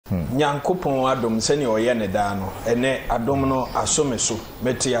Nyankopon adom sene oye ne da no ene adom no asome so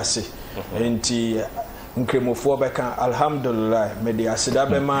meti ase enti nkremofo beka alhamdulillah medi ase da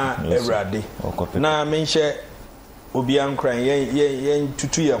be ma ewrade na menhye obi ankran yen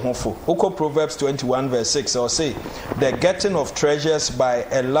tutu ye hofo oko Proverbs 21 verse 6 or say the getting of treasures by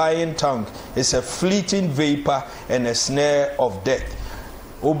a lying tongue is a fleeting vapor and a snare of death.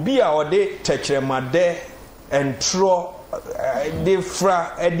 Obi a ode tekremade entro de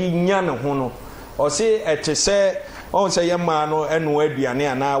fra edi nya ne ho no o say etese on say yema no eno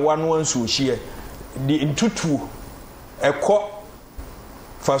aduane ana wano ansu hie di ntutu ekọ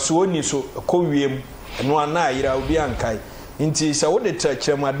faso ni so ekọ wiem no ana ayira obi ankai nti se wo de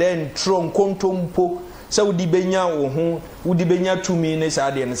tekremade entro nkontompo se wo di benya wo ho wo di benya tumi ne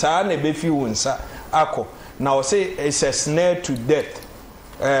sa de ne sa na be fi wo nsa akọ na o say it's a snare to death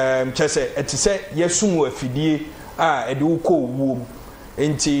chese etise yesum afidie a ede uko wuom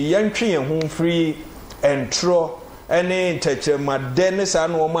enti yantwe ye ho free entro ene tekremade ne sa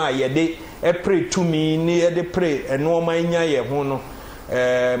no ma yede epre tumi ni yede pre eno ma nya ye ho no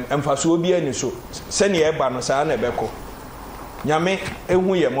emfaso obi ani so sene e ba no sa na ebeko nyame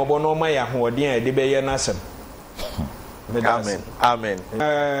ehu ye mobo no ma ya hoden a ede be ye nasem amen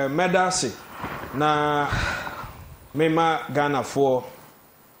medasi na mema Ghana for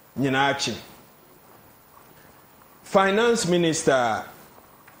nyinaachi Finance Minister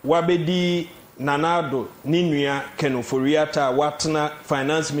Wabedi Nanado Ninua Kenoforiata Watna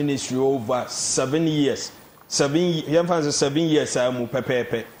Finance Ministry over 7 years. 7 years mu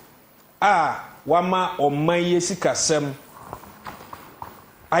pepepe. Wama omaye sikasem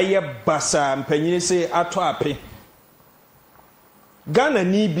aye basa mpanyini se ato ape. Ghana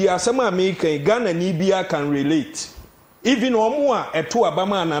ni bia asema America Ghana ni bia can relate. Even omo a eto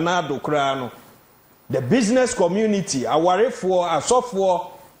abama Nanado kra no. The business community, awarefo,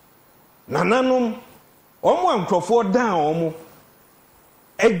 asofo, nananom, omo ankrofo down omo.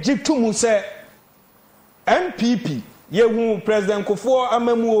 Ejitu mu se MPP yehu President Kufuor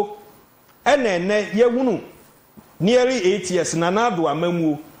amamuo ene yehunu nearly 8 years Nanado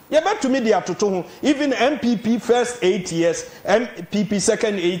amamuo. Yebetumi di atoto ho even MPP first 8 years, MPP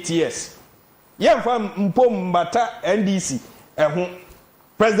second 8 years. Yemfa mpom mbata NDC eho.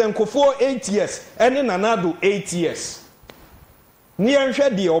 President Kufuor 8 years, and Nanado 8 years. Near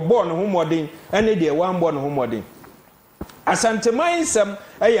Shady or born homodin, and the one born homodin. Asanteman sem,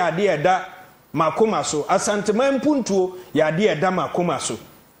 a yadia da makumaso, Asanteman punto, yadia da makumaso.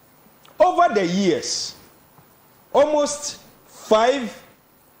 Over the years, almost 5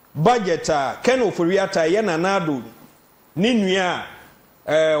 budgets, Ken Oforiata, Yananado, Ninuya,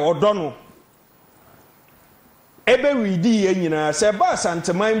 Odono. Ebe widi ye nyina se ba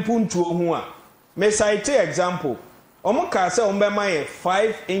santeman puntu ho a me cite example omo ka se ombe maye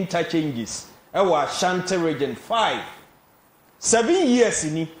 5 interchanges e wa Ashanti region 7 years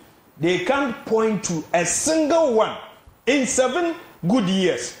ni they can't point to a single one in 7 good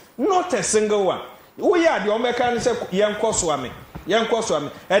years, not a single one. We are the ombe kan se yenkoso ame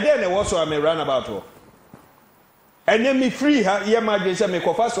e dey na wo so ame roundabout ho enemy free ha ye madwe se me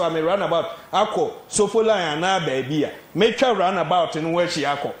kofa so am run about akọ sofo line na ba bia me twa run about no wa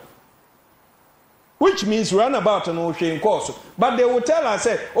hia akọ, which means run about no hwe nkoso, but they will tell us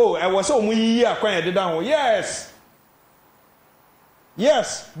say oh I was so mu yi akwan e deda ho.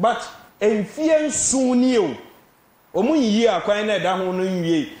 Yes but enfie suni o omu yi akwan na eda ho no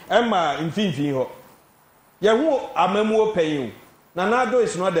nwie e ma mfimfin ho ye hu amamu open na Nanado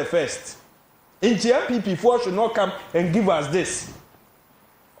is not the first. In MPP4 should not come and give us this.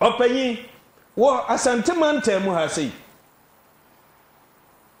 Openyi, what Asanteman temu has said.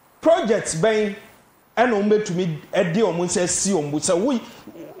 Projects bang and ombe to me edi omunse si ombusa we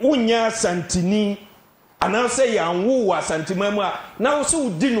unya santini anase ya nwu wa santimemu a na wo so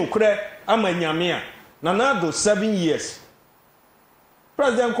di no kre amanyame a Nanado 7 years.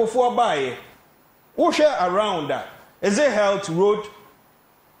 President Kufuor bae wo hwe around that is a health road.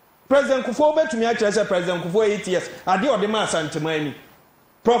 President Kufuor betumi actually say President Kufuor 8 years ade odema asantemani.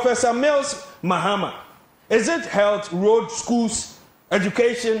 Professor Mills Mahama, is it health, road, schools,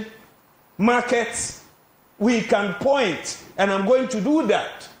 education, markets? We can point and I'm going to do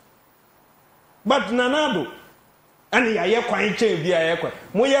that. But Nanado and ya kwan chain bia ya kwan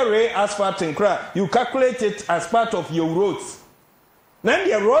moya ray asphalt nkra you calculate it as part of your roads. Then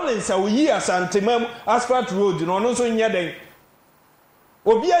the rollings are we asantemam asphalt road no no so nya den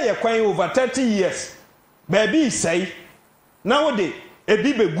obi aye kwan over 30 years baby say nowadays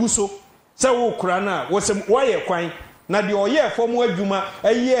ebi begu so se wo kura na wo se waye kwan na de oye fom adwuma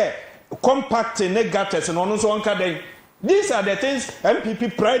eye compact ne gutters no no so onka den These are the things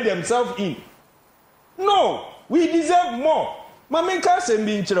MPP pride themselves in. No, we deserve more. Mamika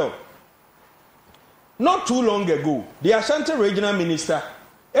Sembinchiro. Not too long ago, the Ashanti regional minister,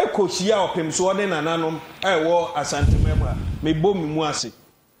 Eko Shia Opimswane Nananom, Ewo Asante Memra, Mebo Mimuasi.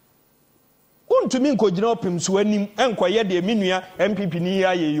 Untumi nkojina Opimswanim, Enquire de Minia, MPP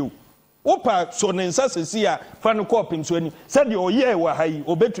Nia Yeyu. Opa Sonensa Sesia, Fanuko Opimswani, said your year were high,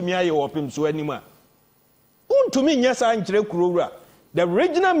 Obetumia Opimswanima. Untumi Nyasa Anchre Kurura, the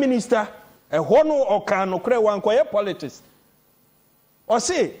regional minister, a hono or can or one quiet politics. Or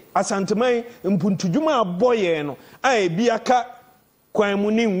say, Asantemai, Mpuntujuma boyeno, I biaka,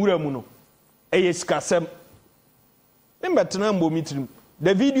 Quamunim Wuramuno, Eskasem. Remember Tanambo meeting.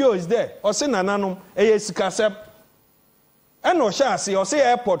 The video is there. Or say Nananum, Eskasem. And no chassis, or say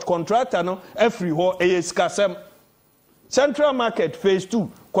airport contractor, no, every ho, Eskasem. Central Market Phase 2,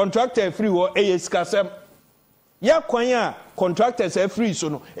 contractor free ho, Eskasem. Ya kwanya contractors free so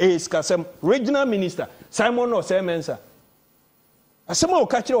no, Eskasem. Regional Minister, Simon Osemensa. Asema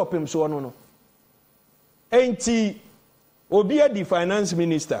okachire opem so no enti obi adi finance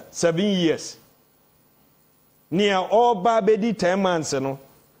minister 7 years nia oba bedi 10 months no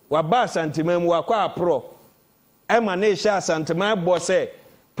wa ba santimam wa kwa apro ema na sha santimam bo se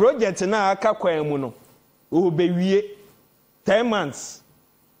project na aka kwan mu no obewie 10 months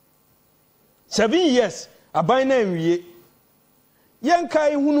 7 years aban na nwie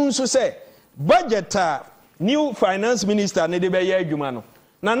yenkai hunu nso se budget new finance minister ne de be ya adwuma no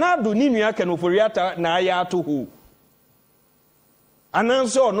na nado ni nua ka no foriata na aya ato ho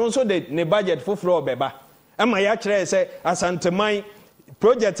ananso no so de ne budget foforo obeba ema ya kire se asanteman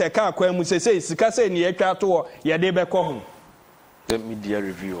project e ka akwa mu sese sika se ne yatwa to ye de be ko ho the media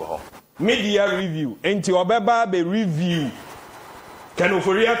review enti obeba be review kan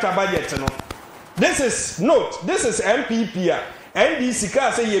foriata budget no this is MPP NDC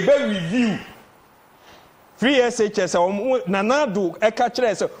ka say ye be review free SHS nanado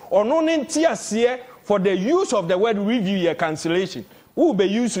ekachirese ono ntiase for the use of the word review your cancellation who be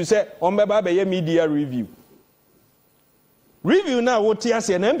used to say ombeba be media review now what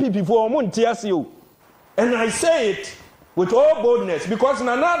tiase na MPP for omo ntiase o and I say it with all boldness because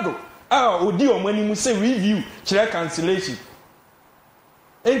nanado odi omani mu say review chire cancellation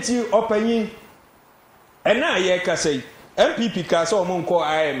enti opanyin ena ye ka say MPP ka say omo nko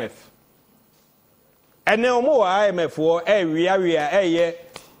IMF ene omo wa IMF wo wia eye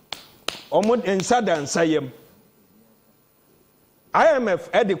omo insada nsayem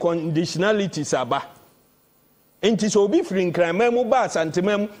IMF the conditionalities aba enti so obi free nkran mu ba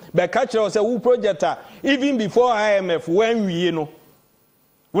santemam be ka kire say wo project even before IMF when we no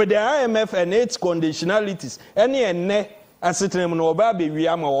with the IMF and its conditionalities ene asetrem no oba be wi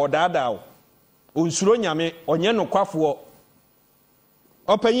ama odada onsuro nyame onye no kwafo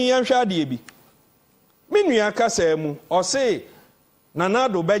opanyin yan hwa de bi Minua kasa mu o se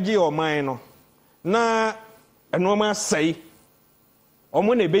nanado beje oman no na enoma sei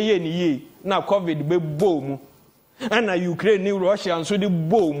omo na beye ni ye na covid be bomu na Ukraine ni Russia nso de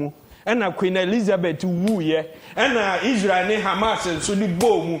bomu na Queen Elizabeth wu ye na Israel ni Hamas nso de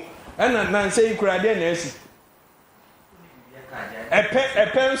bomu na nanse ikurade na esi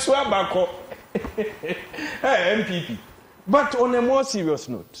epe nso abako MPP but on a more serious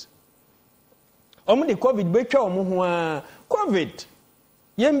note the COVID betwa omo ho a COVID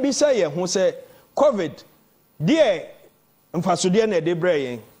yembisa ye ho se COVID there mfasode na de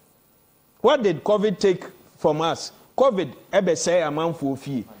brɛ what did COVID take from us COVID ebe say amanfo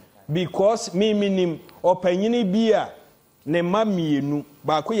fie because me minim opanyini bia ne ma mienu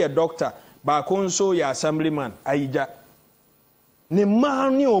ba ko ye doctor ba ko nso ye assemblyman ayija ne ma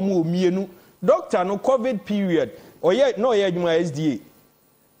ne omo mienu doctor no COVID period oye no ye adwuma SDA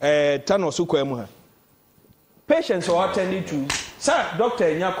tano so kwa mu ha patients are attending to sir doctor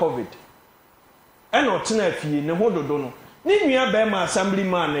enya COVID eno tena fie ne hododo no ni nua be ma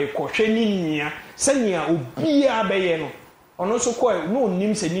assemblyman e kohwe ni nua sanya obi abeye no ono so kwa no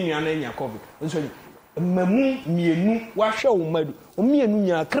nim se ni nua na enya COVID nso mamu mienu wa hwe wo madu o mienu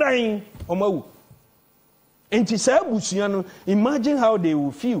nya kran o mawu enti sa busua no imagine how they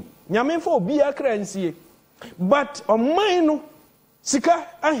will feel nyame for obi akransie but o man no sika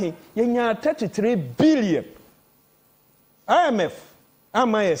ahe yenya 33 billion IMF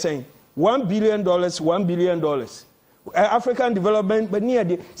am I saying $1 billion African development but near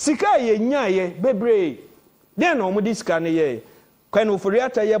the sika yenya ye bebre then no mo sika ne ye kan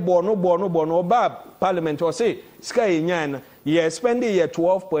oforiata ye bono ba parliament or say sika yenya na ye spend ye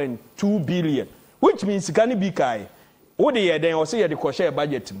 12.2 billion which means sika ne bi kai wo de ye den o say ye de ko share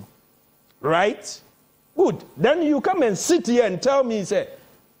budget right Good. Then you come and sit here and tell me, say,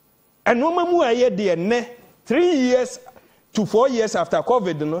 and no mamu aye de ne 3 years to 4 years after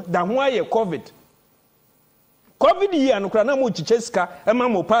COVID, no, that why COVID. COVID year no kra na mo chicheska e ma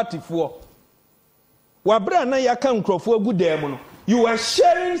mo party for. Wabra na ya kan krofo agu dem no. You are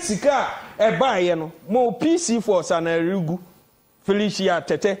sharing sika e baaye no. Mo PC force na rigu. Felicia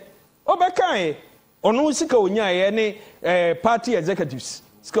Tete. Obekan ono sika onya ye ne party executives.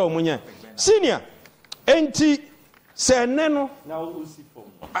 Sika omunya. Senior enti se ne no na usi form.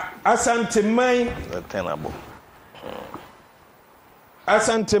 Asanteman tenable.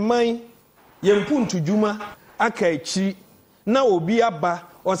 Asanteman yempuntu juma aka echi na obi aba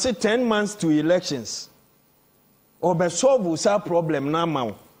o say 10 months to elections. Obe solve sa problem na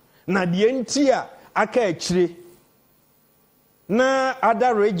ma na de enti a aka echire na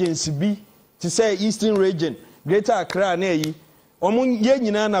other regions bi to say Eastern region Greater Accra na yi omun ye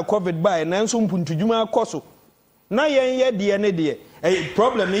nyina na COVID by na nso mpuntu juma akoso na yen ye de ne de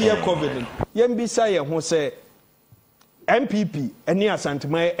problem ye COVID yen bi sa ye ho say MPP eni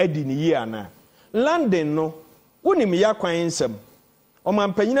Asantema edi ni yi ana London no wonim ya kwan nsem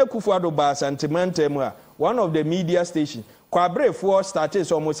omampanyina Kufuado ba Asantema ntemu a one of the media station kwabrefo started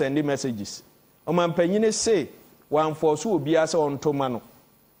so almost sending messages omampanyina say wan force obi asa ontoma no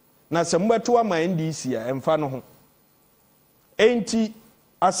na sembeto ama NDC a emfa no ho enti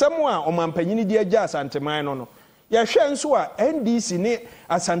asemu a omampanyini di agya Asantema no ya hwe nso a NDC ne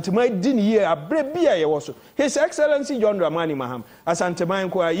Asantema di ne ye abre bia ye woso His Excellency John Dramani Mahama Asantema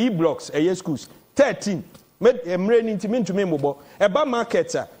nko a e-blocks eye schools 13 emre ni ntimi mbobo eba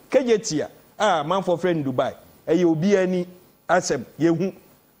market a kejetia man for friend Dubai eye obi ani asem yehu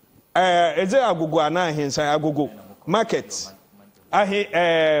eze agogo ana ahensan agogo market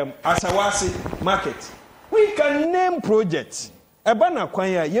asawasi market we can name projects eba na kwan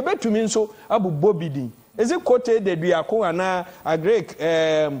ya ye betumi nso abubo bidin eze kote de duako ana agrek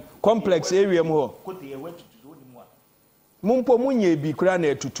complex area mo kote ye wetutu oni mo mumpo munye bi kura na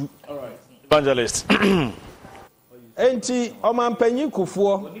etutu all right evangelist enti omampanyi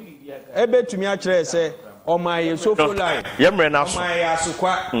kufuo ebetumi a kire se omaye sofo line yemre na so omaye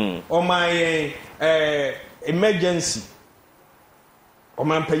asukwa omaye emergency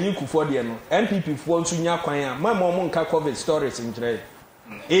omampanyi kufuo de no MPP fuo nso nya kwan a mama omo nka COVID stories nkire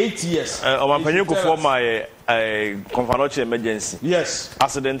 8 years omampanyi kufuo maye confanoche emergency yes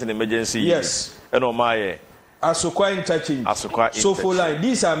accident and emergency yes and omaye Asukwa interchange sofo line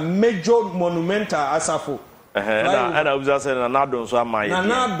these are major monumental asafo and I was saying Nanado so am I.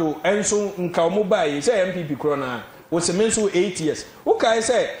 Nanado enso nka omobai say MPP krona wo se menso 8 years. Wo kai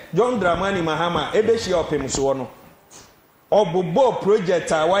say John Dramani Mahama ebeshi opem so no. Obobo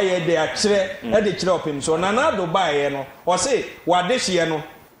project a waye de a kire e de kire opem so Nanado bae no. O say wadehye no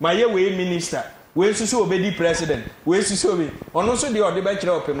maye we minister. We susu obedi president. We susu obi. Ono so de ode be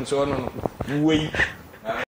kire opem so no no. We